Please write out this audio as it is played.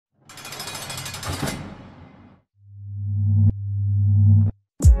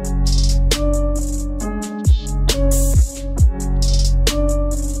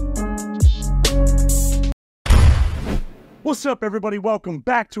What's up, everybody? Welcome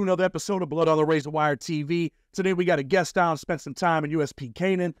back to another episode of Blood on the Razor Wire TV. Today we got a guest on, spent some time in USP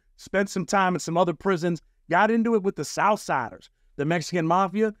Canaan, spent some time in some other prisons, got into it with the Southsiders, the Mexican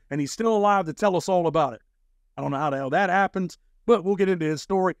Mafia, and he's still alive to tell us all about it. I don't know how the hell that happens, but we'll get into his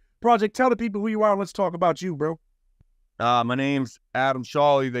story. Project, tell the people who you are and let's talk about you, bro. My name's Adam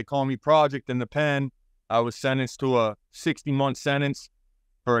Shawley. They call me Project in the pen. I was sentenced to a 60-month sentence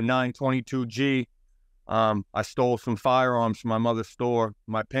for a 922G. I stole some firearms from my mother's store.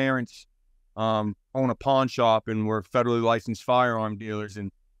 My parents own a pawn shop and were federally licensed firearm dealers,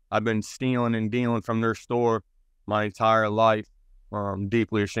 and I've been stealing and dealing from their store my entire life. I'm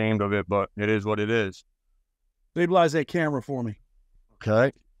deeply ashamed of it, but it is what it is. Stabilize that camera for me.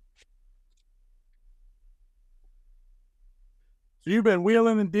 Okay. So you've been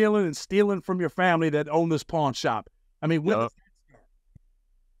wheeling and dealing and stealing from your family that own this pawn shop. I mean, when did that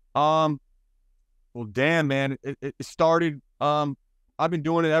start? Well, damn, man, it started, I've been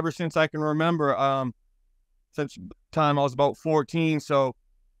doing it ever since I can remember, since the time I was about 14. So,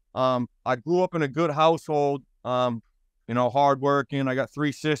 I grew up in a good household, hardworking. I got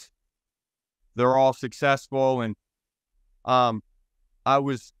 3 sisters. They're all successful. And, I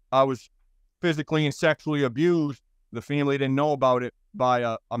was physically and sexually abused. The family didn't know about it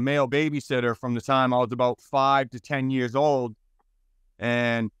by a male babysitter from the time I was about 5 to 10 years old.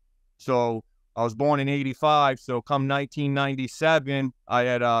 And so I was born in 85. So come 1997, I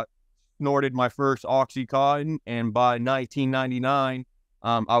had snorted my first Oxycontin. And by 1999,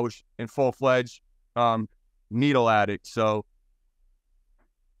 I was in full-fledged needle addict. So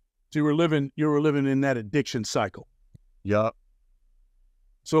you were living in that addiction cycle. Yup.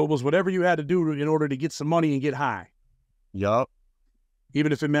 So it was whatever you had to do in order to get some money and get high. Yup.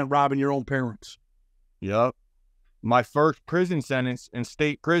 Even if it meant robbing your own parents. Yup. My first prison sentence in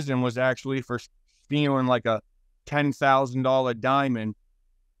state prison was actually for stealing like a $10,000 diamond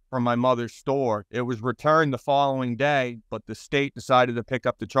from my mother's store. It was returned the following day, but the state decided to pick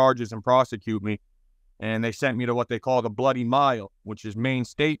up the charges and prosecute me. And they sent me to what they call the Bloody Mile, which is Maine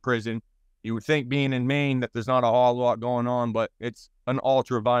State Prison. You would think being in Maine that there's not a whole lot going on, but it's an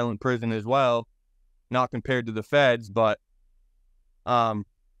ultra-violent prison as well. Not compared to the feds, but we'll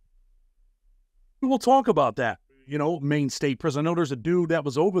talk about that. Maine State Prison. I know there's a dude that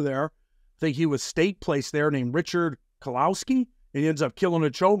was over there. I think he was state placed there named Richard Kalowski. And he ends up killing a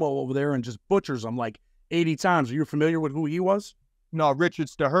chomo over there and just butchers him like 80 times. Are you familiar with who he was? No, Richard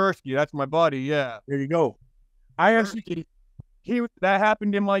Stahersky. That's my buddy. Yeah. There you go. I actually that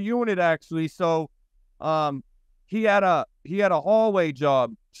happened in my unit actually. So, he had a hallway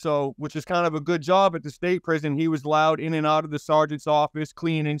job. So, which is kind of a good job at the state prison. He was allowed in and out of the sergeant's office,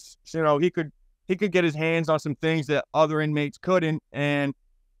 cleaning. He could get his hands on some things that other inmates couldn't. And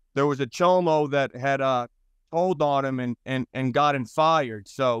there was a chomo that had told on him and got him fired.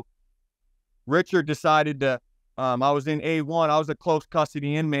 So Richard decided to. I was in A1. I was a close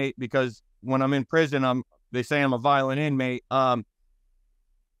custody inmate because when I'm in prison, they say I'm a violent inmate.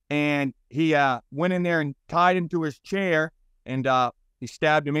 And he went in there and tied him to his chair, and he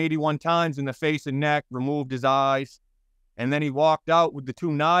stabbed him 81 times in the face and neck, removed his eyes, and then he walked out with the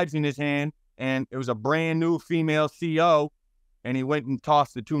 2 knives in his hand, and it was a brand new female CO, and he went and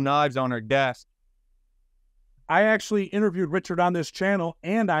tossed the 2 knives on her desk. I actually interviewed Richard on this channel,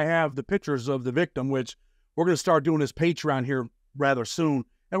 and I have the pictures of the victim, which we're going to start doing his Patreon here rather soon,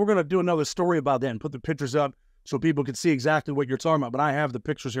 and we're going to do another story about that and put the pictures up so people can see exactly what you're talking about, but I have the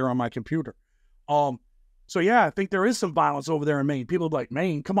pictures here on my computer. So yeah, I think there is some violence over there in Maine. People are like,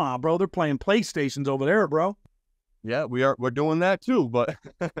 Maine, come on, bro. They're playing PlayStations over there, bro. Yeah, we're doing that too, but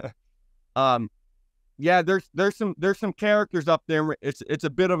yeah, there's some characters up there. It's a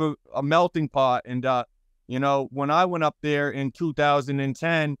bit of a melting pot. And when I went up there in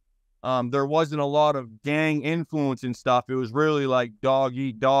 2010, there wasn't a lot of gang influence and stuff. It was really like dog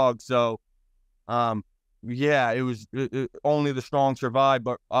eat dog. So yeah, it was only the strong survive.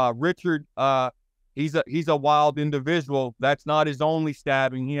 But Richard, he's a wild individual. That's not his only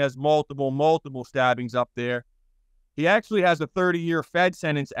stabbing. He has multiple stabbings up there. He actually has a 30-year Fed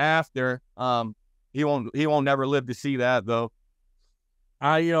sentence after. He won't never live to see that though.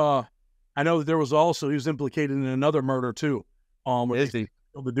 I know that there was also, he was implicated in another murder too. Is he?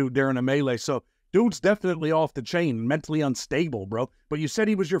 Killed the dude during a melee. So dude's definitely off the chain, mentally unstable, bro. But you said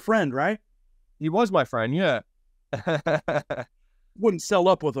he was your friend, right? He was my friend, yeah. Wouldn't sell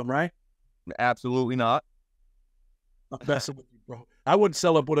up with him, right? Absolutely not. I'm messing with you, bro. I wouldn't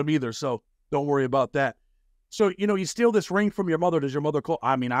sell up with him either, so don't worry about that. So, you steal this ring from your mother. Does your mother call?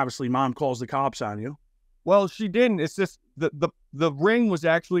 I mean, obviously, mom calls the cops on you. Well, she didn't. It's just the ring was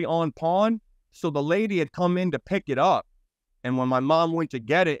actually on pawn, so the lady had come in to pick it up. And when my mom went to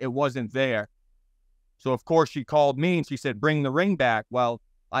get it, it wasn't there. So, of course, she called me and she said, bring the ring back. Well,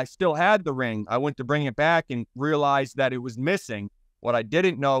 I still had the ring. I went to bring it back and realized that it was missing. What I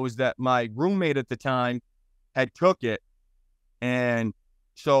didn't know is that my roommate at the time had took it. And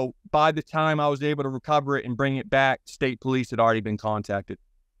so by the time I was able to recover it and bring it back, state police had already been contacted.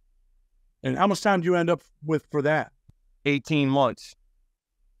 And how much time do you end up with for that? 18 months.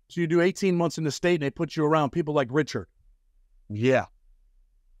 So you do 18 months in the state and they put you around people like Richard. Yeah.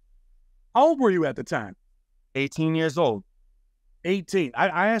 How old were you at the time? 18 years old. 18.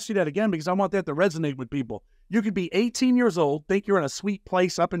 I asked you that again because I want that to resonate with people. You could be 18 years old, think you're in a sweet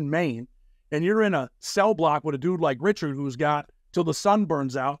place up in Maine, and you're in a cell block with a dude like Richard who's got till the sun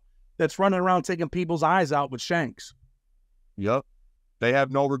burns out, that's running around taking people's eyes out with shanks. Yep. They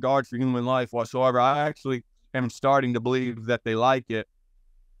have no regard for human life whatsoever. I actually am starting to believe that they like it.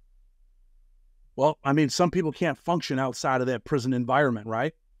 Well, I mean, some people can't function outside of that prison environment,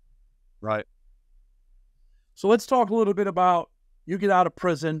 right? Right. So let's talk a little bit about you get out of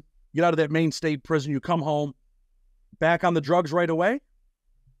prison, get out of that Maine state prison, you come home, back on the drugs right away?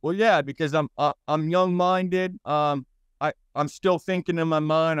 Well, yeah, because I'm young-minded. I'm still thinking in my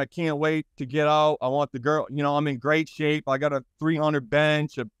mind, I can't wait to get out. I want the girl, I'm in great shape. I got a 300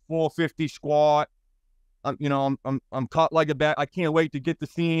 bench, a 450 squat. I'm caught like a bag. I can't wait to get the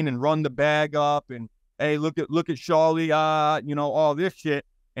scene and run the bag up and, hey, look at Charlie, all this shit.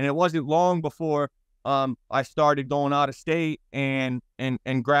 And it wasn't long before I started going out of state and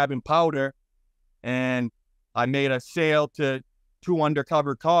grabbing powder, and I made a sale to 2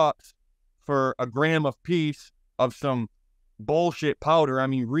 undercover cops for a gram a piece of some bullshit powder. I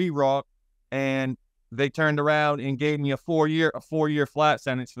mean, re-rock, and they turned around and gave me a 4-year flat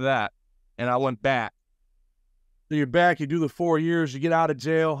sentence for that, and I went back. So you're back, you do the 4 years, you get out of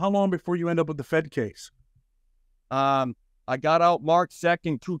jail. How long before you end up with the Fed case? I got out March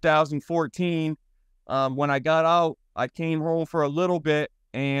 2nd, 2014. When I got out, I came home for a little bit,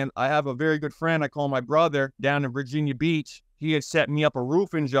 and I have a very good friend I call my brother down in Virginia Beach. He had set me up a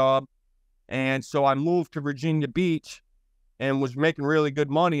roofing job, and so I moved to Virginia Beach and was making really good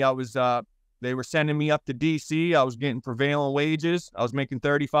money. They were sending me up to D.C. I was getting prevailing wages. I was making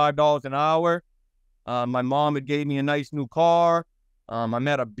 $35 an hour. My mom had gave me a nice new car. I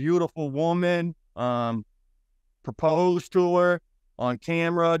met a beautiful woman, proposed to her on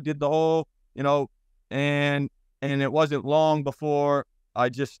camera, did the whole, and it wasn't long before I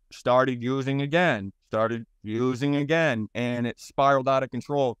just started using again, and it spiraled out of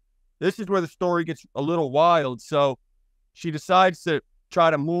control. This is where the story gets a little wild. So she decides to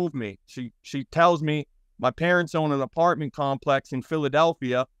try to move me. She tells me my parents own an apartment complex in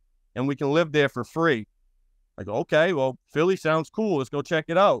Philadelphia, and we can live there for free. I go, okay, well, Philly sounds cool. Let's go check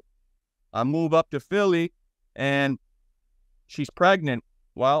it out. I move up to Philly, and she's pregnant.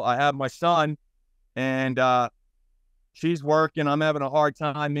 Well, I have my son, and she's working. I'm having a hard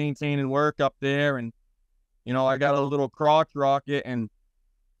time maintaining work up there, and I got a little crotch rocket, and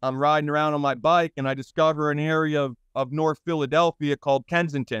I'm riding around on my bike, and I discover an area of North Philadelphia called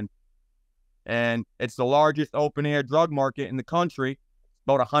Kensington, and it's the largest open-air drug market in the country.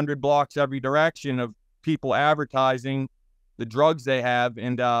 About 100 blocks every direction of people advertising the drugs they have,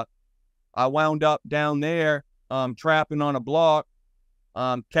 and I wound up down there trapping on a block,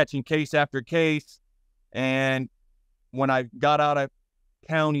 catching case after case, and when I got out of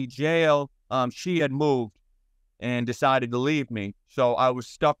county jail, she had moved and decided to leave me. So I was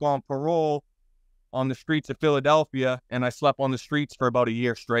stuck on parole on the streets of Philadelphia, and I slept on the streets for about a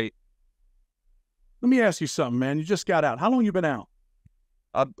year straight. Let me ask you something, man. You just got out. How long you been out?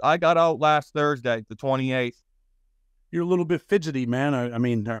 I got out last Thursday, the 28th. You're a little bit fidgety, man. I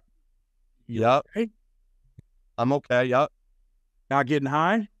mean, yep. Okay? I'm okay, yep. Not getting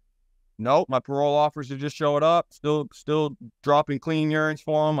high? Nope, my parole officer just showed up, still dropping clean urines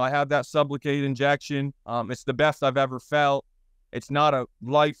for him. I have that Sublocade injection. It's the best I've ever felt. It's not a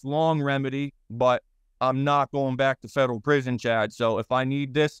lifelong remedy, but I'm not going back to federal prison, Chad. So if I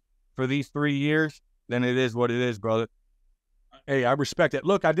need this for these 3 years, then it is what it is, brother. Hey, I respect it.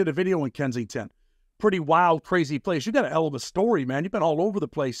 Look, I did a video in Kensington. Pretty wild, crazy place. You got a hell of a story, man. You've been all over the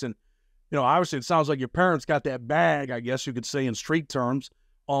place. And, obviously it sounds like your parents got that bag, I guess you could say in street terms.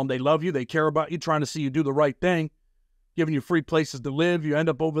 They love you. They care about you, trying to see you do the right thing, giving you free places to live. You end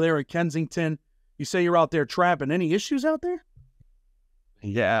up over there in Kensington. You say you're out there trapping. Any issues out there?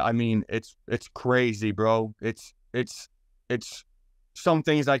 Yeah, I mean, it's crazy, bro. It's some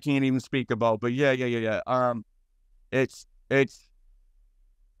things I can't even speak about, but yeah. It's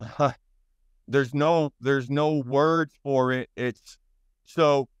there's no words for it. It's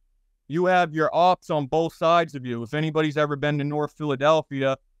so, you have your ops on both sides of you. If anybody's ever been to North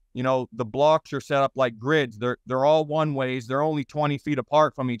Philadelphia, you know, the blocks are set up like grids. They're all one ways. They're only 20 feet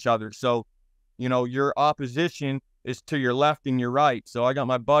apart from each other. So, you know, your opposition is to your left and your right. So I got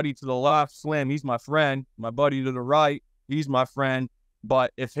my buddy to the left, Slim, he's my friend. My buddy to the right, he's my friend.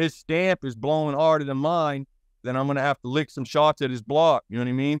 But if his stamp is blowing harder than mine, then I'm going to have to lick some shots at his block. You know what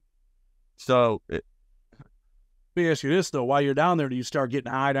I mean? So, Let me ask you this, though. While you're down there, do you start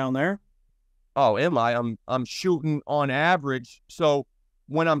getting high down there? oh, am I? I'm shooting on average. So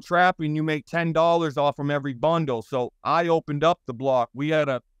when I'm trapping, you make $10 off from every bundle. So I opened up the block. We had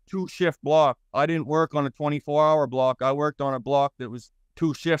a 2-shift block. I didn't work on a 24-hour block. I worked on a block that was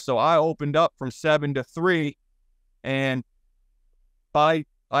 2 shifts. So I opened up from 7 to 3, and I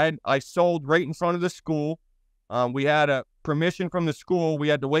sold right in front of the school. We had a permission from the school. We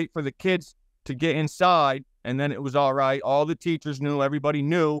had to wait for the kids to get inside, and then it was all right. All the teachers knew, everybody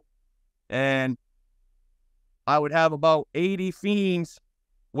knew, and I would have about 80 fiends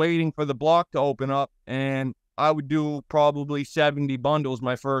waiting for the block to open up, and I would do probably 70 bundles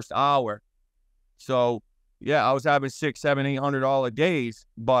my first hour. So yeah, I was having $600, $700, $800 days,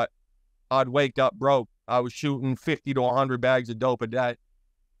 but I'd wake up broke. I was shooting 50 to 100 bags of dope a day.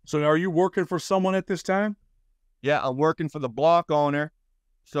 So are you working for someone at this time? Yeah, I'm working for the block owner.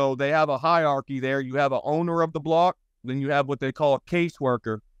 So they have a hierarchy there. You have an owner of the block, then you have what they call a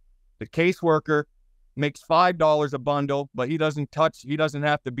caseworker. The caseworker makes $5 a bundle, but he doesn't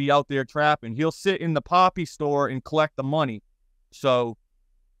have to be out there trapping. He'll sit in the poppy store and collect the money. So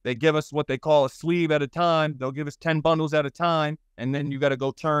they give us what they call a sleeve at a time. They'll give us 10 bundles at a time, and then you got to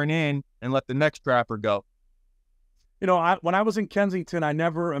go turn in and let the next trapper go. You know, when I was in Kensington, I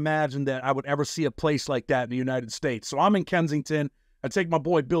never imagined that I would ever see a place like that in the United States. So I'm in Kensington. I take my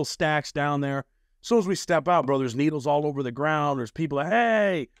boy Bill Stacks down there. As soon as we step out, bro, there's needles all over the ground. There's people like,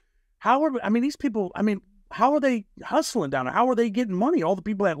 hey, these people, how are they hustling down there? How are they getting money? All the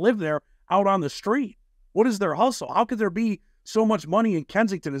people that live there out on the street. What is their hustle? How could there be so much money in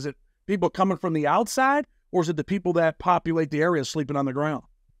Kensington? Is it people coming from the outside, or is it the people that populate the area sleeping on the ground?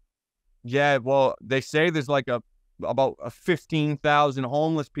 Yeah, well, they say there's like about 15,000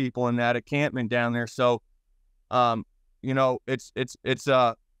 homeless people in that encampment down there. So, you know,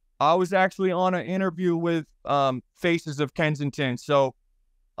 I was actually on an interview with Faces of Kensington. So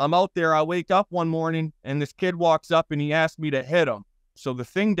I'm out there. I wake up one morning and this kid walks up and he asked me to hit him. So the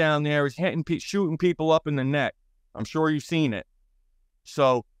thing down there is shooting people up in the neck. I'm sure you've seen it.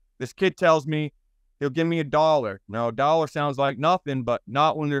 So this kid tells me he'll give me $1. Now, $1 sounds like nothing, but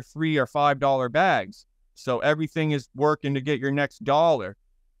not when they're $3 or $5 bags. So everything is working to get your next dollar.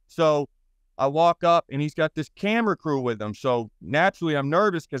 So I walk up and he's got this camera crew with him. So naturally I'm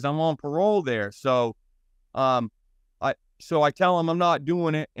nervous because I'm on parole there. So I tell him I'm not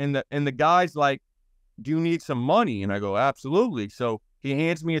doing it. And the guy's like, do you need some money? And I go, absolutely. So he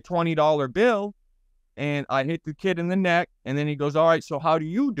hands me a $20 bill and I hit the kid in the neck. And then he goes, all right, so how do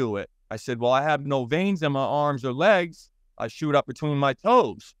you do it? I said, well, I have no veins in my arms or legs. I shoot up between my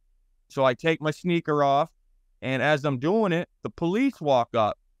toes. So I take my sneaker off, and as I'm doing it, the police walk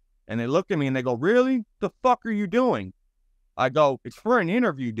up, and they look at me, and they go, really? The fuck are you doing? I go, it's for an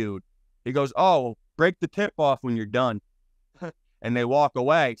interview, dude. He goes, oh, break the tip off when you're done. And they walk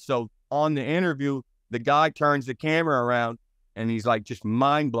away. So on the interview, the guy turns the camera around, and he's like just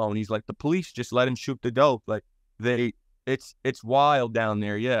mind blown. He's like, the police just let him shoot the dope. Like, it's wild down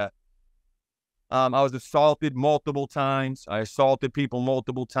there, yeah. I was assaulted multiple times. I assaulted people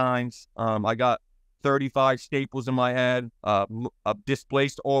multiple times. I got 35 staples in my head, a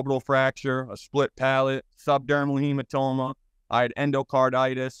displaced orbital fracture, a split palate, subdermal hematoma. I had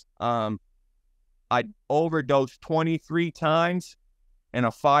endocarditis. I overdosed 23 times in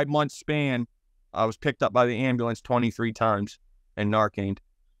a 5-month span. I was picked up by the ambulance 23 times and Narcaned.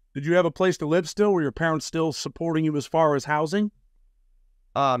 Did you have a place to live still? Were your parents still supporting you as far as housing?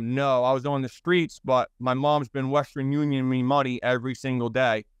 No, I was on the streets, but my mom's been Western Union me money every single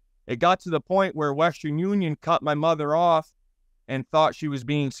day. It got to the point where Western Union cut my mother off and thought she was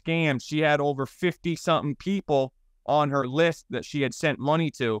being scammed. She had over 50-something people on her list that she had sent money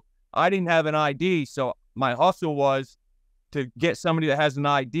to. I didn't have an ID, so my hustle was to get somebody that has an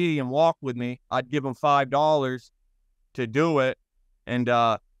ID and walk with me. I'd give them $5 to do it. And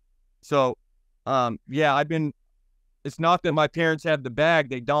yeah, it's not that my parents have the bag.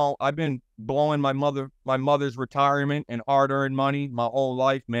 They don't. I've been blowing my mother's retirement and hard-earned money my whole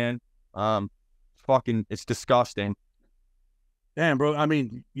life, man. It's disgusting. Damn, bro. I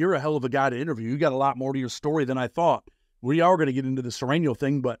mean, you're a hell of a guy to interview. You got a lot more to your story than I thought. We are going to get into the Sereno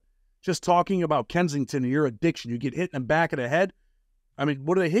thing, but just talking about Kensington and your addiction, you get hit in the back of the head. I mean,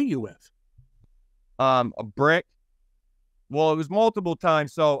 what do they hit you with? A brick. Well, it was multiple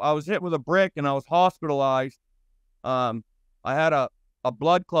times. So I was hit with a brick and I was hospitalized. I had a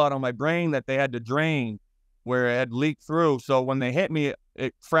blood clot on my brain that they had to drain where it had leaked through. So when they hit me,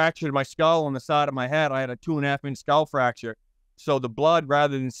 it fractured my skull on the side of my head. I had a 2.5-inch skull fracture. So the blood,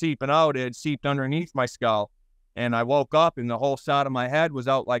 rather than seeping out, it had seeped underneath my skull. And I woke up and the whole side of my head was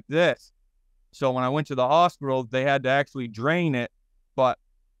out like this. So when I went to the hospital, they had to actually drain it, but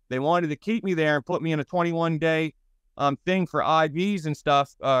they wanted to keep me there and put me in a 21-day thing for IVs and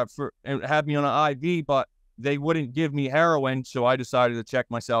stuff, and have me on an IV, but they wouldn't give me heroin, so I decided to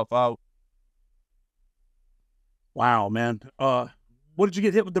check myself out. Wow, man. What did you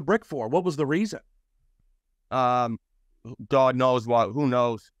get hit with the brick for? What was the reason? God knows what. Who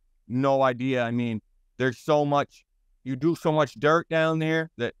knows? No idea. I mean, there's so much. You do so much dirt down there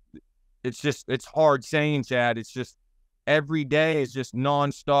that it's hard saying, Chad. It's just every day is just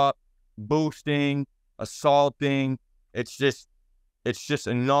nonstop boosting, assaulting. It's just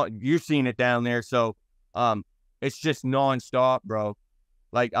you've seen it down there. So, it's just nonstop, bro.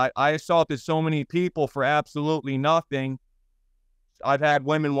 Like I assaulted so many people for absolutely nothing. I've had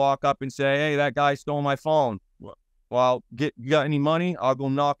women walk up and say, "Hey, that guy stole my phone." Well, you got any money? I'll go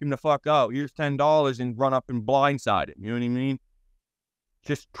knock him the fuck out. Here's $10 and run up and blindside him. You know what I mean?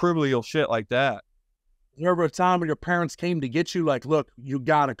 Just trivial shit like that. Was there ever a time when your parents came to get you, like, look, you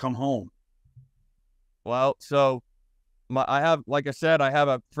gotta come home? Well, so like I said, I have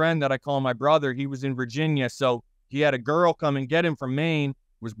a friend that I call my brother. He was in Virginia, so he had a girl come and get him from Maine,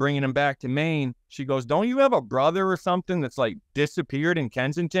 was bringing him back to Maine. She goes, "Don't you have a brother or something that's like disappeared in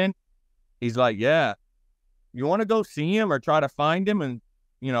Kensington?" He's like, "Yeah." "You want to go see him or try to find him?" And,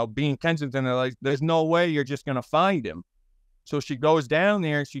 be in Kensington, they're like, "There's no way you're just going to find him." So she goes down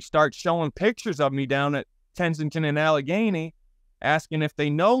there and she starts showing pictures of me down at Kensington and Allegheny, asking if they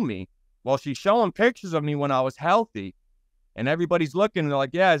know me. Well, she's showing pictures of me when I was healthy. And everybody's looking, and they're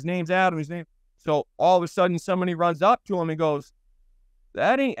like, "Yeah, his name's Adam, So all of a sudden, somebody runs up to him and goes,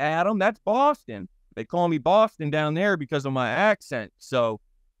 "That ain't Adam, that's Boston." They call me Boston down there because of my accent. So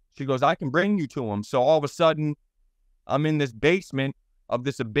she goes, "I can bring you to him." So all of a sudden, I'm in this basement of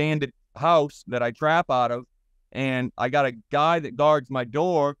this abandoned house that I trap out of, and I got a guy that guards my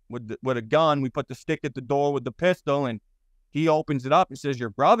door with a gun. We put the stick at the door with the pistol, and he opens it up and says, "Your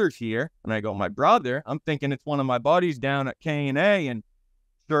brother's here." And I go, "My brother?" I'm thinking it's one of my buddies down at K&A, and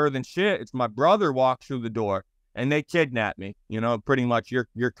sure than shit, it's my brother walks through the door, and they kidnapped me. Pretty much,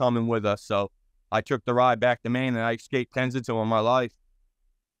 you're coming with us. So I took the ride back to Maine, and I escaped Kensington with my life.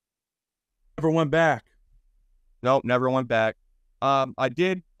 Never went back. Nope, never went back. I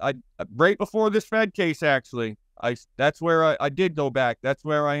did. Right before this Fed case, actually, that's where I did go back. That's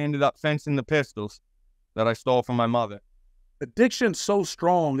where I ended up fencing the pistols that I stole from my mother. Addiction's so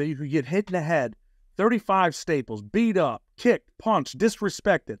strong that you could get hit in the head, 35 staples, beat up, kicked, punched,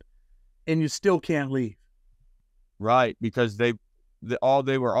 disrespected, and you still can't leave. Right, because all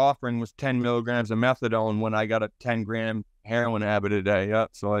they were offering was 10 milligrams of methadone when I got a 10-gram heroin habit a day. Yeah,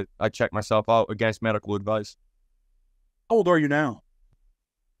 so I checked myself out against medical advice. How old are you now?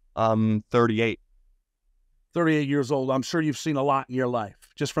 38. 38 years old. I'm sure you've seen a lot in your life,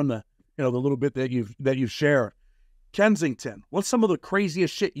 just from the the little bit that you've shared. Kensington, what's some of the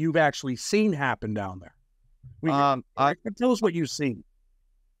craziest shit you've actually seen happen down there? Tell us what you've seen.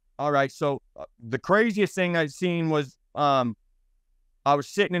 All right, so the craziest thing I've seen was I was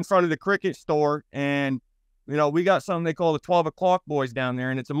sitting in front of the cricket store, and we got something they call the 12 o'clock boys down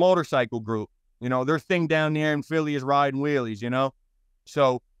there, and it's a motorcycle group. Their thing down there in Philly is riding wheelies.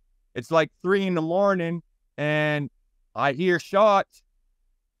 So it's like 3 a.m, and I hear shots.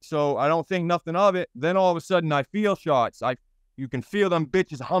 So I don't think nothing of it. Then all of a sudden I feel shots. You can feel them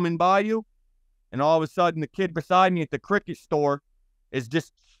bitches humming by you. And all of a sudden the kid beside me at the cricket store is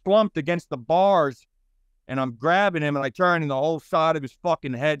just slumped against the bars. And I'm grabbing him, and I turn, and the whole side of his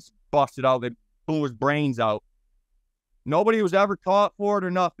fucking head's busted out. They blew his brains out. Nobody was ever caught for it or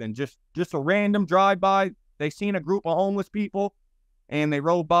nothing. Just a random drive-by. They seen a group of homeless people, and they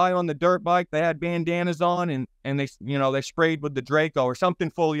rode by on the dirt bike. They had bandanas on, and they they sprayed with the Draco or something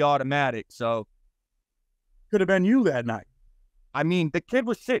fully automatic. So could have been you that night. I mean, the kid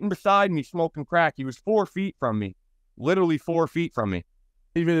was sitting beside me smoking crack. He was 4 feet from me, literally 4 feet from me.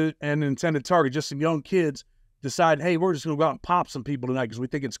 Even an intended target, just some young kids decide, hey, we're just going to go out and pop some people tonight because we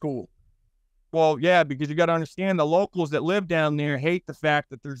think it's cool. Well, yeah, because you got to understand, the locals that live down there hate the fact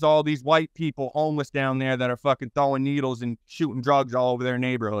that there's all these white people homeless down there that are fucking throwing needles and shooting drugs all over their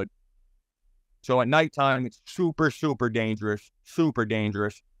neighborhood. So at nighttime, it's super, super dangerous. Super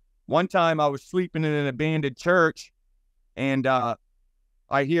dangerous. One time I was sleeping in an abandoned church, and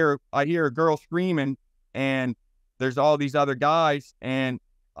I hear a girl screaming, and there's all these other guys, and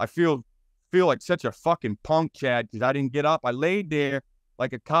I feel like such a fucking punk, Chad, because I didn't get up. I laid there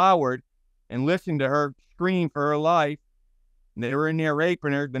like a coward and listened to her scream for her life. And they were in there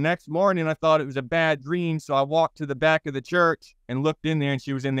raping her. The next morning, I thought it was a bad dream, so I walked to the back of the church and looked in there, and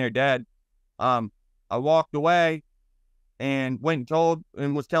she was in there dead. I walked away and went and told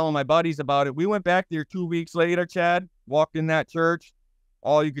and was telling my buddies about it. We went back there 2 weeks later, Chad, walked in that church.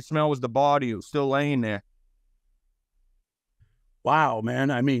 All you could smell was the body. It was still laying there. Wow, man.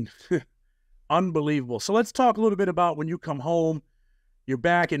 I mean, unbelievable. So let's talk a little bit about when you come home, you're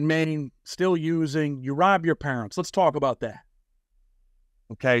back in Maine, still using, you rob your parents. Let's talk about that.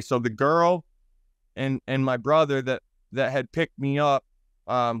 Okay, so the girl and my brother that had picked me up,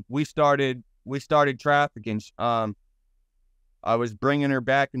 we started trafficking. I was bringing her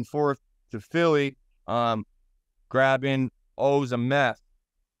back and forth to Philly, grabbing O's of meth,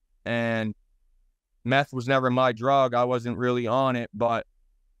 and meth was never my drug. I wasn't really on it, but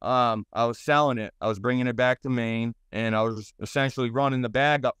I was selling it. I was bringing it back to Maine, and I was essentially running the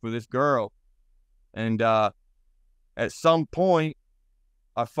bag up for this girl. And at some point,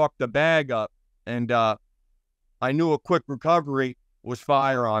 I fucked the bag up, and I knew a quick recovery was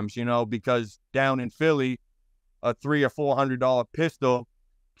firearms, because down in Philly, a $300 or $400 pistol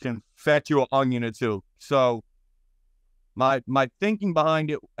can fetch you an onion or two. So my thinking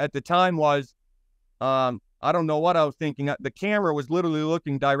behind it at the time was, I don't know what I was thinking. The camera was literally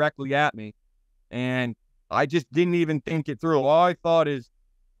looking directly at me, and I just didn't even think it through. All I thought is,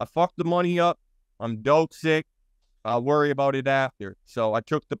 I fucked the money up. I'm dope sick. I'll worry about it after. So I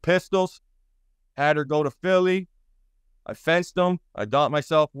took the pistols, had her go to Philly. I fenced them. I got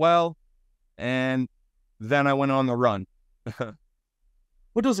myself well, and then I went on the run.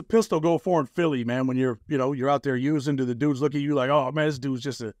 What does a pistol go for in Philly, man, when you're out there using? Do the dudes look at you like, oh, man, this dude's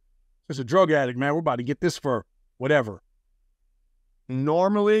just a drug addict, man. We're about to get this for whatever.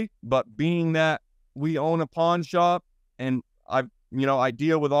 Normally, but being that we own a pawn shop and I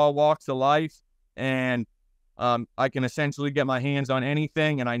deal with all walks of life, and I can essentially get my hands on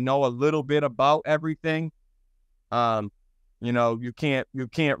anything, and I know a little bit about everything. You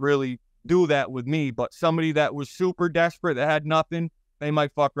can't really do that with me, but somebody that was super desperate, that had nothing, they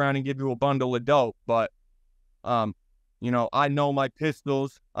might fuck around and give you a bundle of dope. But, I know my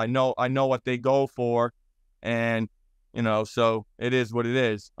pistols. I know what they go for, and, so it is what it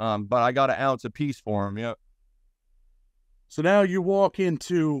is. But I got an ounce apiece for them. Yeah. So now you walk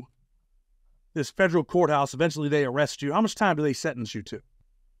into this federal courthouse. Eventually they arrest you. How much time do they sentence you to?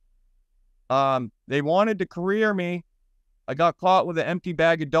 They wanted to career me. I got caught with an empty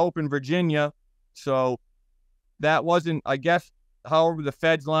bag of dope in Virginia. So that wasn't, I guess, however the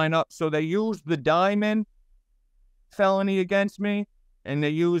feds line up. So they used the diamond felony against me, and they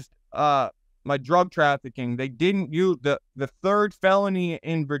used my drug trafficking. They didn't use the third felony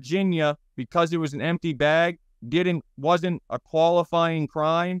in Virginia, because it was an empty bag, wasn't a qualifying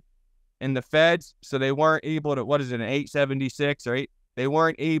crime in the feds. So they weren't able to, what is it, an 876 or 8? They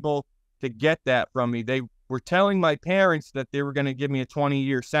weren't able to get that from me. They were telling my parents that they were going to give me a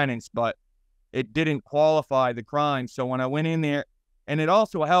 20-year sentence, but it didn't qualify the crime. So when I went in there, and it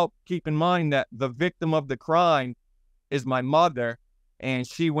also helped keep in mind that the victim of the crime is my mother, and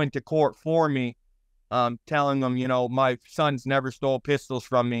she went to court for me, telling them, my sons never stole pistols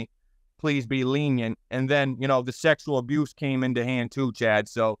from me. Please be lenient. And then, the sexual abuse came into hand too, Chad.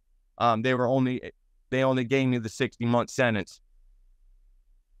 So they only gave me the 60-month sentence.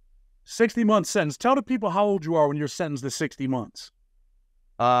 60-month sentence. Tell the people how old you are when you're sentenced to 60 months.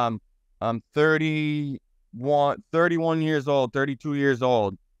 I'm 31 years old, 32 years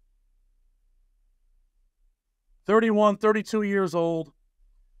old. 31, 32 years old.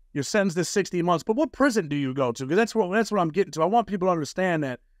 You're sentenced to 60 months. But what prison do you go to? Because that's what I'm getting to. I want people to understand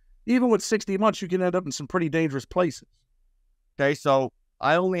that even with 60 months, you can end up in some pretty dangerous places. Okay, so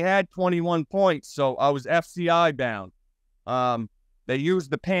I only had 21 points, so I was FCI bound. They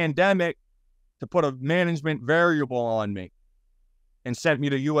used the pandemic to put a management variable on me and sent me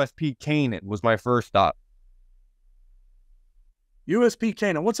to USP Canaan, was my first stop. USP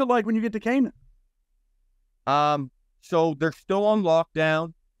Canaan. What's it like when you get to Canaan? So they're still on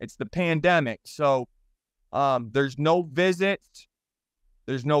lockdown. It's the pandemic. So there's no visits.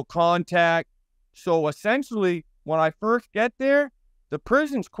 There's no contact. So essentially, when I first get there, the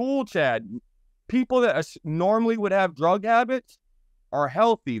prison's cool, Chad. People that normally would have drug habits are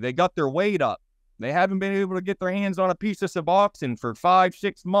healthy. They got their weight up. They haven't been able to get their hands on a piece of Suboxone for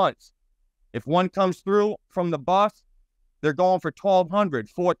 5-6 months. If one comes through from the bus, they're going for $1,200,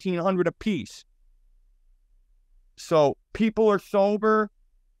 $1,400 a piece. So people are sober.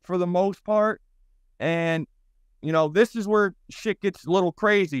 for the most part. And, you know, this is where shit gets a little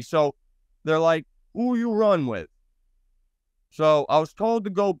crazy. So they're like, who you run with? So I was told to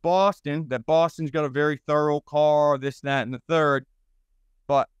go Boston, that Boston's got a very thorough car, this, that, and the third.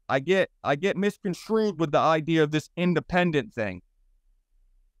 But I get misconstrued with the idea of this independent thing.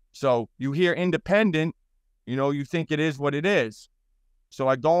 So you hear independent, you know, you think it is what it is. So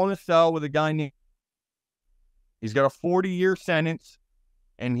I go in a cell with a guy named, he's got a 40-year sentence,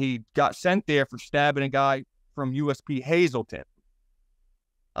 and he got sent there for stabbing a guy from USP Hazleton.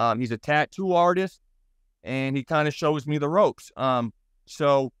 He's a tattoo artist, and he kind of shows me the ropes.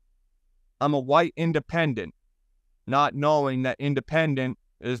 So I'm a white independent, not knowing that independent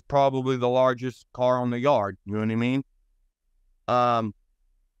is probably the largest car on the yard. You know what I mean?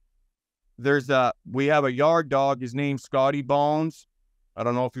 We have a yard dog. His name's Scotty Bones. I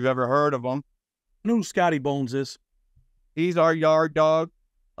don't know if you've ever heard of him. I know who Scotty Bones is. He's our yard dog.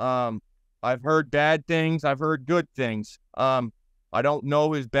 I've heard bad things. I've heard good things. I don't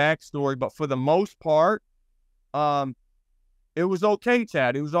know his backstory, but for the most part, it was okay,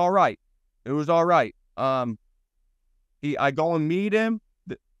 Chad. It was all right. It was all right. I go and meet him.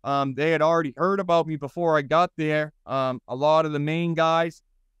 They had already heard about me before I got there. A lot of the main guys,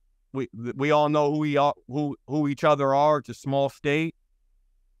 we all know who each other are. It's a small state.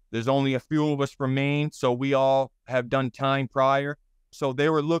 There's only a few of us from Maine, so we all have done time prior. So they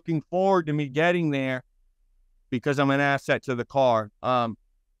were looking forward to me getting there because I'm an asset to the car.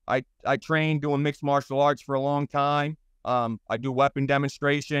 I trained doing mixed martial arts for a long time. I do weapon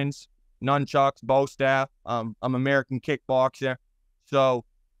demonstrations, nunchucks, bow staff. I'm American kickboxer. So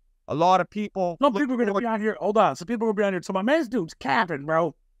a lot of people... Some people are going to be on here. Hold on. Some people are going to be on here. So my man's dude's capping,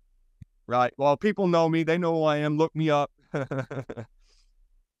 bro. Right. Well, people know me. They know who I am. Look me up.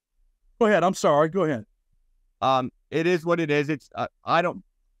 Go ahead. I'm sorry. Go ahead. It is what it is. It's I don't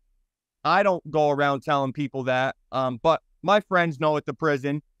go around telling people that. But my friends know at the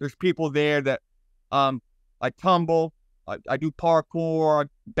prison. There's people there that I tumble, I do parkour,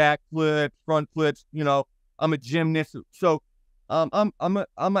 backflips, front flips. You know, I'm a gymnast. So I'm an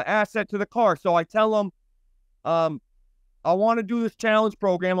asset to the car. So I tell them, I want to do this challenge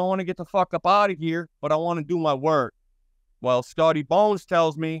program. I want to get the fuck up out of here, but I want to do my work. Well, Scotty Bones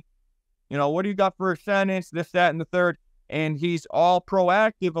tells me, you know, what do you got for a sentence, this, that, and the third? And he's all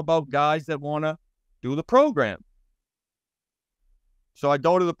proactive about guys that want to do the program. So I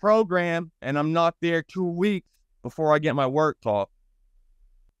go to the program, and I'm not there 2 weeks before I get my work call.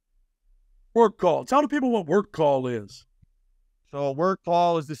 Work call. Tell the people what work call is. So a work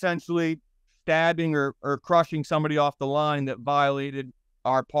call is essentially stabbing or crushing somebody off the line that violated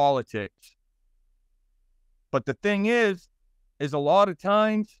our politics. But the thing is a lot of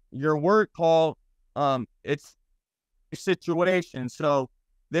times your work call, it's a situation. So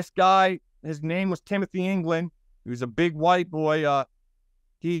this guy, his name was Timothy England. He was a big white boy.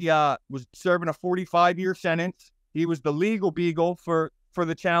 He was serving a 45-year sentence. He was the legal beagle for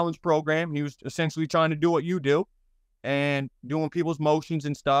the challenge program. He was essentially trying to do what you do and doing people's motions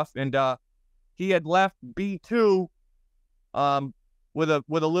and stuff. And he had left B2 with a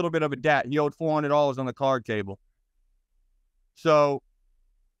little bit of a debt. He owed $400 on the card table. So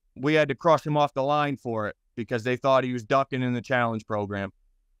we had to crush him off the line for it because they thought he was ducking in the challenge program.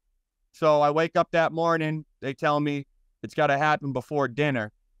 So I wake up that morning, they tell me it's got to happen before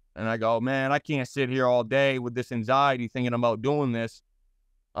dinner. And I go, man, I can't sit here all day with this anxiety thinking about doing this.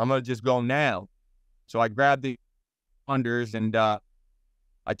 I'm going to just go now. So I grab the unders and I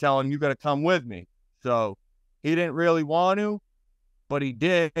tell him, you got to come with me. So he didn't really want to, but he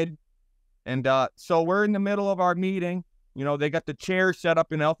did. And so we're in the middle of our meeting. You know, they got the chairs set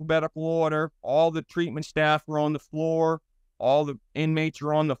up in alphabetical order. All the treatment staff are on the floor. All the inmates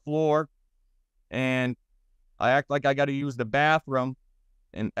are on the floor. And I act like I got to use the bathroom.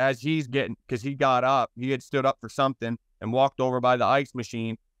 And as because he got up, he had stood up for something and walked over by the ice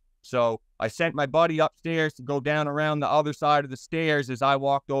machine. So I sent my buddy upstairs to go down around the other side of the stairs as I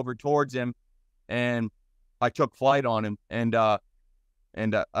walked over towards him. And I took flight on him. And I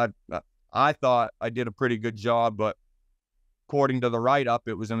thought I did a pretty good job, but according to the write-up,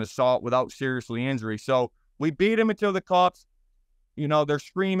 it was an assault without seriously injury. So we beat him until the cops, you know, they're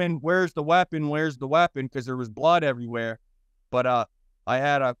screaming, where's the weapon? Where's the weapon? Because there was blood everywhere. But I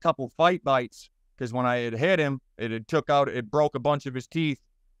had a couple fight bites because when I had hit him, it broke a bunch of his teeth.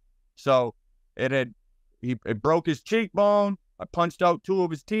 So it broke his cheekbone. I punched out 2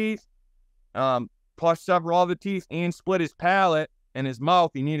 of his teeth, plus several other teeth, and split his palate and his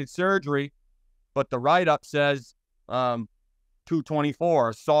mouth. He needed surgery. But the write-up says 224,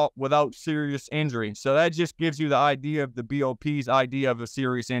 assault without serious injury. So that just gives you the idea of the BOP's idea of a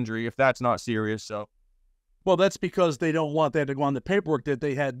serious injury, if that's not serious. So, well, that's because they don't want that to go on the paperwork that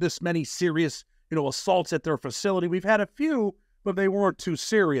they had this many serious, assaults at their facility. We've had a few, but they weren't too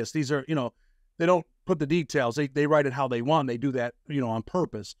serious. These are, they don't put the details. They write it how they want. They do that, on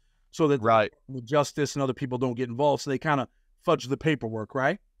purpose so that right, the justice and other people don't get involved. So they kind of fudge the paperwork,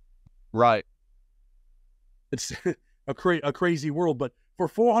 right? Right. It's a crazy world. But for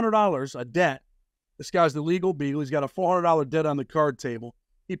 $400 a debt, this guy's the legal beagle. He's got a $400 debt on the card table.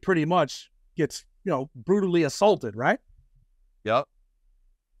 He pretty much gets, brutally assaulted, right? Yep. How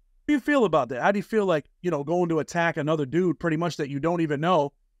do you feel about that? How do you feel like, going to attack another dude pretty much that you don't even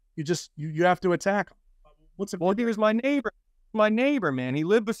know? You have to attack him. Well, he was my neighbor. My neighbor, man. He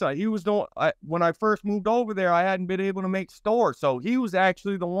lived beside. He was when I first moved over there, I hadn't been able to make stores. So he was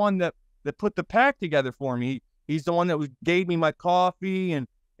actually the one that put the pack together for me. He's the one that gave me my coffee and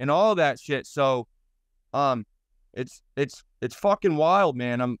all that shit. So, it's fucking wild,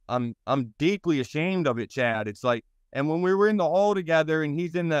 man. I'm deeply ashamed of it, Chad. It's like, and when we were in the hall together and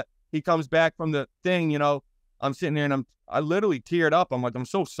he comes back from the thing, I'm sitting there and I literally teared up. I'm like, I'm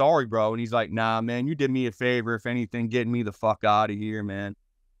so sorry, bro. And he's like, nah, man, you did me a favor. If anything, getting me the fuck out of here, man.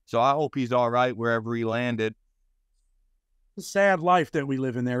 So I hope he's all right wherever he landed. It's a sad life that we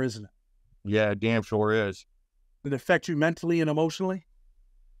live in there, isn't it? Yeah, damn sure is. Did it affect you mentally and emotionally?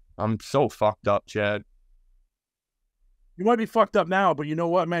 I'm so fucked up, Chad. You might be fucked up now, but you know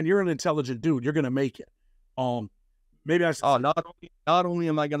what, man? You're an intelligent dude. You're gonna make it. Maybe I. Oh, not only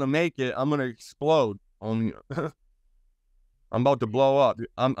am I gonna make it, I'm gonna explode. I'm about to blow up.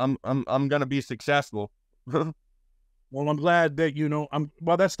 I'm gonna be successful. Well, I'm glad that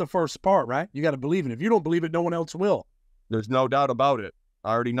well, that's the first part, right? You got to believe it. If you don't believe it, no one else will. There's no doubt about it.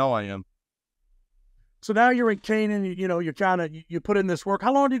 I already know I am. So now you're in Canaan. You put in this work.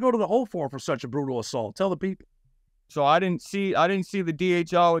 How long do you go to the hole for such a brutal assault? Tell the people. So I didn't see the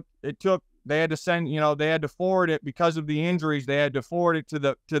DHO. It took. They had to send. They had to forward it because of the injuries. They had to forward it to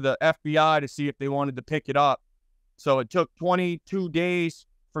the FBI to see if they wanted to pick it up. So it took 22 days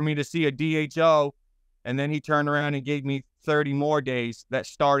for me to see a DHO, and then he turned around and gave me 30 more days that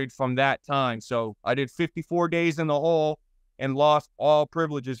started from that time. So I did 54 days in the hole and lost all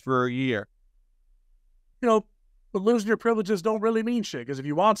privileges for a year. But losing your privileges don't really mean shit, because if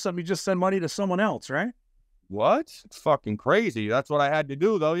you want something, you just send money to someone else, right? What? It's fucking crazy. That's what I had to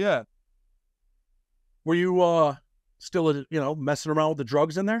do, though, yeah. Were you still, messing around with the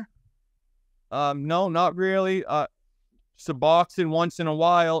drugs in there? No, not really. Suboxone once in a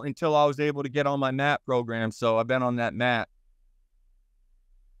while until I was able to get on my MAT program. So I've been on that MAT.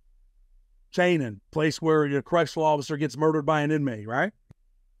 Canaan, place where your correctional officer gets murdered by an inmate, right?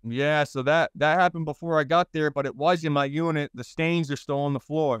 Yeah, so that happened before I got there, but it was in my unit. The stains are still on the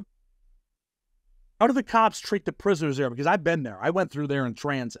floor. How do the cops treat the prisoners there? Because I've been there. I went through there in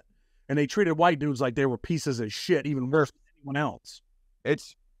transit, and they treated white dudes like they were pieces of shit, even worse than anyone else.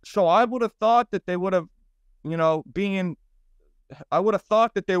 So I would have thought that they would have, I would have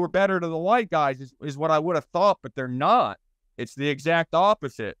thought that they were better to the white guys is what I would have thought, but they're not. It's the exact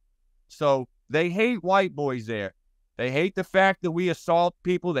opposite. So they hate white boys there. They hate the fact that we assault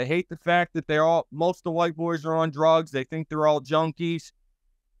people. They hate the fact that most of the white boys are on drugs. They think they're all junkies.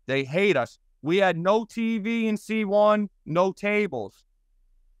 They hate us. We had no TV in C1, no tables.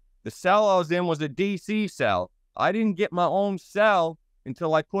 The cell I was in was a DC cell. I didn't get my own cell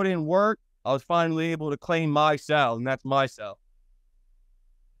until I put in work. I was finally able to claim my cell, and that's my cell.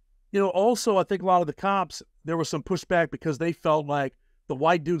 Also, I think a lot of the cops, there was some pushback because they felt like the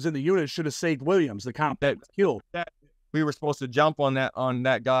white dudes in the unit should have saved Williams, the cop that was killed. We were supposed to jump on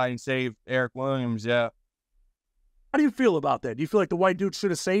that guy and save Eric Williams, yeah. How do you feel about that? Do you feel like the white dude should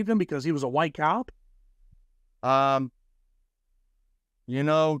have saved him because he was a white cop? Chad,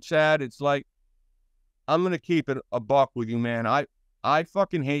 it's like, I'm going to keep it a buck with you, man. I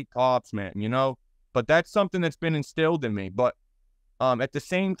fucking hate cops, man, but that's something that's been instilled in me. But at the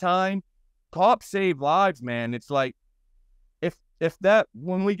same time, cops save lives, man. It's like, if that,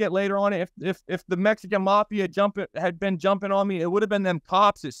 when we get later on, if the Mexican mafia had been jumping on me, it would have been them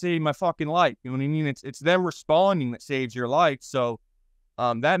cops that saved my fucking life. You know what I mean? It's them responding that saves your life. So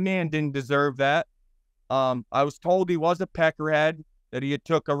that man didn't deserve that. I was told he was a peckerhead, that he had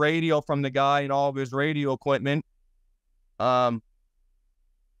took a radio from the guy and all of his radio equipment. But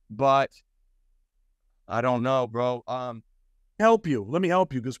I don't know, bro. Let me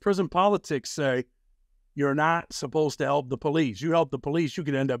help you, because prison politics say you're not supposed to help the police. You help the police, you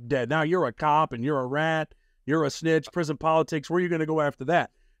could end up dead. Now you're a cop and you're a rat, you're a snitch. Prison politics, where are you going to go after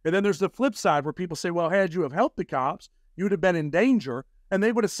that? And then there's the flip side where people say, well, had you have helped the cops, you'd have been in danger, and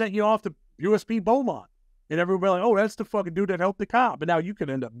they would have sent you off to USP Beaumont. And everybody like, oh, that's the fucking dude that helped the cop. But now you could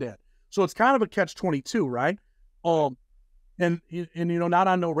end up dead. So it's kind of a catch-22, right? And not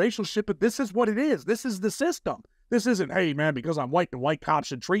on no racial shit, but this is what it is. This is the system. This isn't, hey, man, because I'm white, the white cops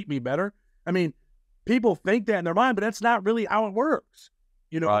should treat me better. I mean, people think that in their mind, but that's not really how it works.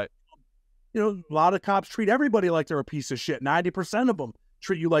 Right. A lot of cops treat everybody like they're a piece of shit. 90% of them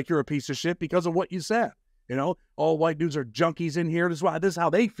treat you like you're a piece of shit because of what you said. All white dudes are junkies in here. This is how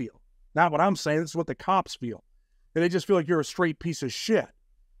they feel. Not what I'm saying. This is what the cops feel. And they just feel like you're a straight piece of shit.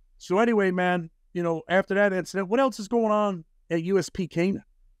 So anyway, man, after that incident, what else is going on at USP Canaan?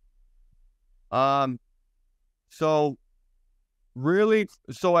 So really,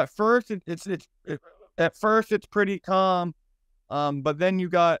 at first it's pretty calm. But then you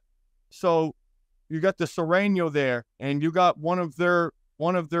got the Sereno there, and you got one of their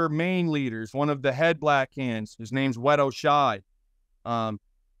main leaders, one of the head black hands. His name's Wedo Shy.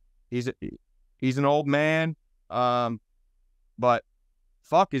 He's an old man. But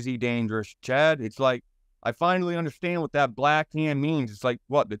fuck, is he dangerous, Chad? It's like, I finally understand what that black hand means. It's like,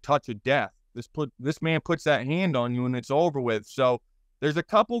 what, the touch of death. This man puts that hand on you and it's over with. So there's a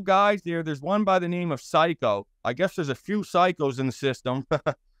couple guys there. There's one by the name of Psycho. I guess there's a few psychos in the system,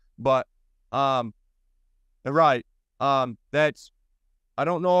 but, right. That's, I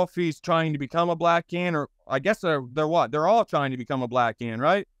don't know if he's trying to become a black hand, or I guess they're what? They're all trying to become a black hand,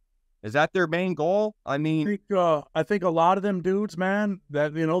 right? Is that their main goal? I mean, I think a lot of them dudes, man,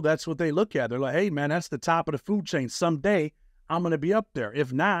 that, that's what they look at. They're like, hey, man, that's the top of the food chain. Someday I'm going to be up there.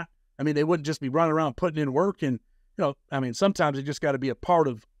 If not, I mean, they wouldn't just be running around putting in work. And, sometimes they just got to be a part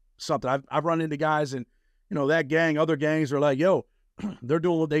of something. I've run into guys and, that gang, other gangs are like, yo, they're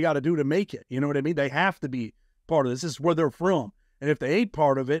doing what they got to do to make it. You know what I mean? They have to be part of this. This is where they're from. And if they ain't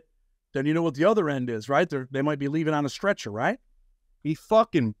part of it, then you know what the other end is, right? They might be leaving on a stretcher, right? He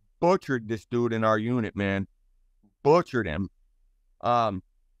fucking butchered this dude in our unit, man. Butchered him.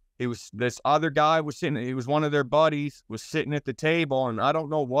 It was this other guy was sitting. He was one of their buddies, was sitting at the table, and I don't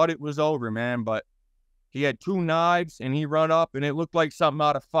know what it was over, man. But he had 2 knives, and he run up, and it looked like something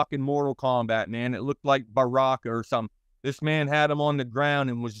out of fucking Mortal Kombat, man. It looked like Baraka or something. This man had him on the ground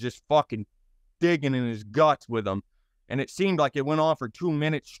and was just fucking digging in his guts with him, and it seemed like it went on for 2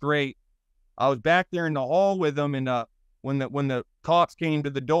 minutes straight. I was back there in the hall with him, and when the cops came to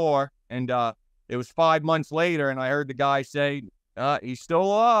the door, and it was 5 months later, and I heard the guy say, he's still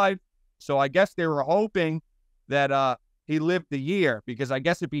alive. So I guess they were hoping that he lived the year, because I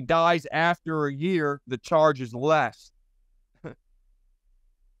guess if he dies after a year, the charge is less.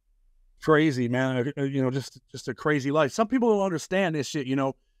 Crazy, man. Just a crazy life. Some people don't understand this shit.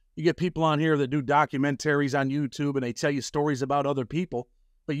 You get people on here that do documentaries on YouTube and they tell you stories about other people,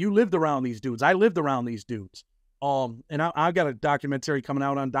 but you lived around these dudes. I lived around these dudes. And I got a documentary coming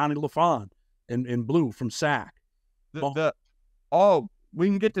out on Donnie LaFon in Blue from SAC. We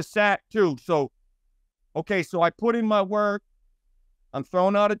can get to SAC too. So, okay, so I put in my work. I'm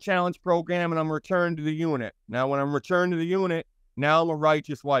throwing out a challenge program, and I'm returned to the unit. Now, when I'm returned to the unit, now I'm a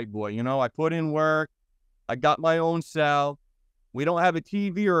righteous white boy. I put in work. I got my own cell. We don't have a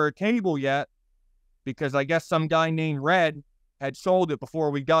TV or a table yet, because I guess some guy named Red had sold it before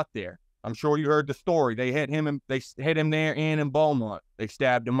we got there. I'm sure you heard the story. They hit him there and in Beaumont. They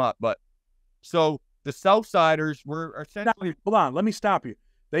stabbed him up. But so the Southsiders were essentially... Hold on, let me stop you.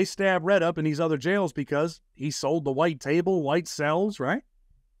 They stabbed Red up in these other jails because he sold the white table, white cells, right?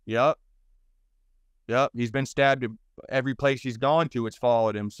 Yep. He's been stabbed at every place he's gone to. It's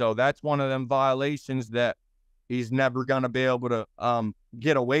followed him. So that's one of them violations that he's never going to be able to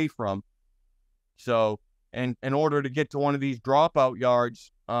get away from. So, and in order to get to one of these dropout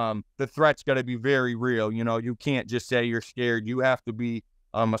yards, the threat's got to be very real. You can't just say you're scared. You have to be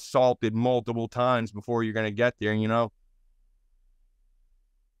assaulted multiple times before you're going to get there,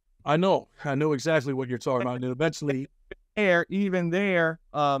 I know exactly what you're talking about. And eventually, even there,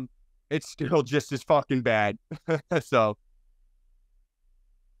 it's still just as fucking bad. So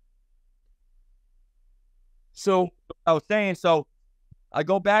I was saying, so I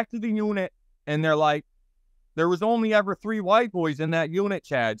go back to the unit, and they're like, there was only ever 3 white boys in that unit,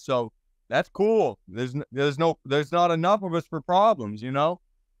 Chad. So that's cool. There's not enough of us for problems,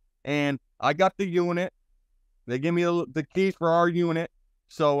 And I got the unit. They give me the keys for our unit.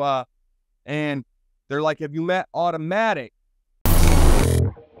 So, and they're like, have you met Automatic?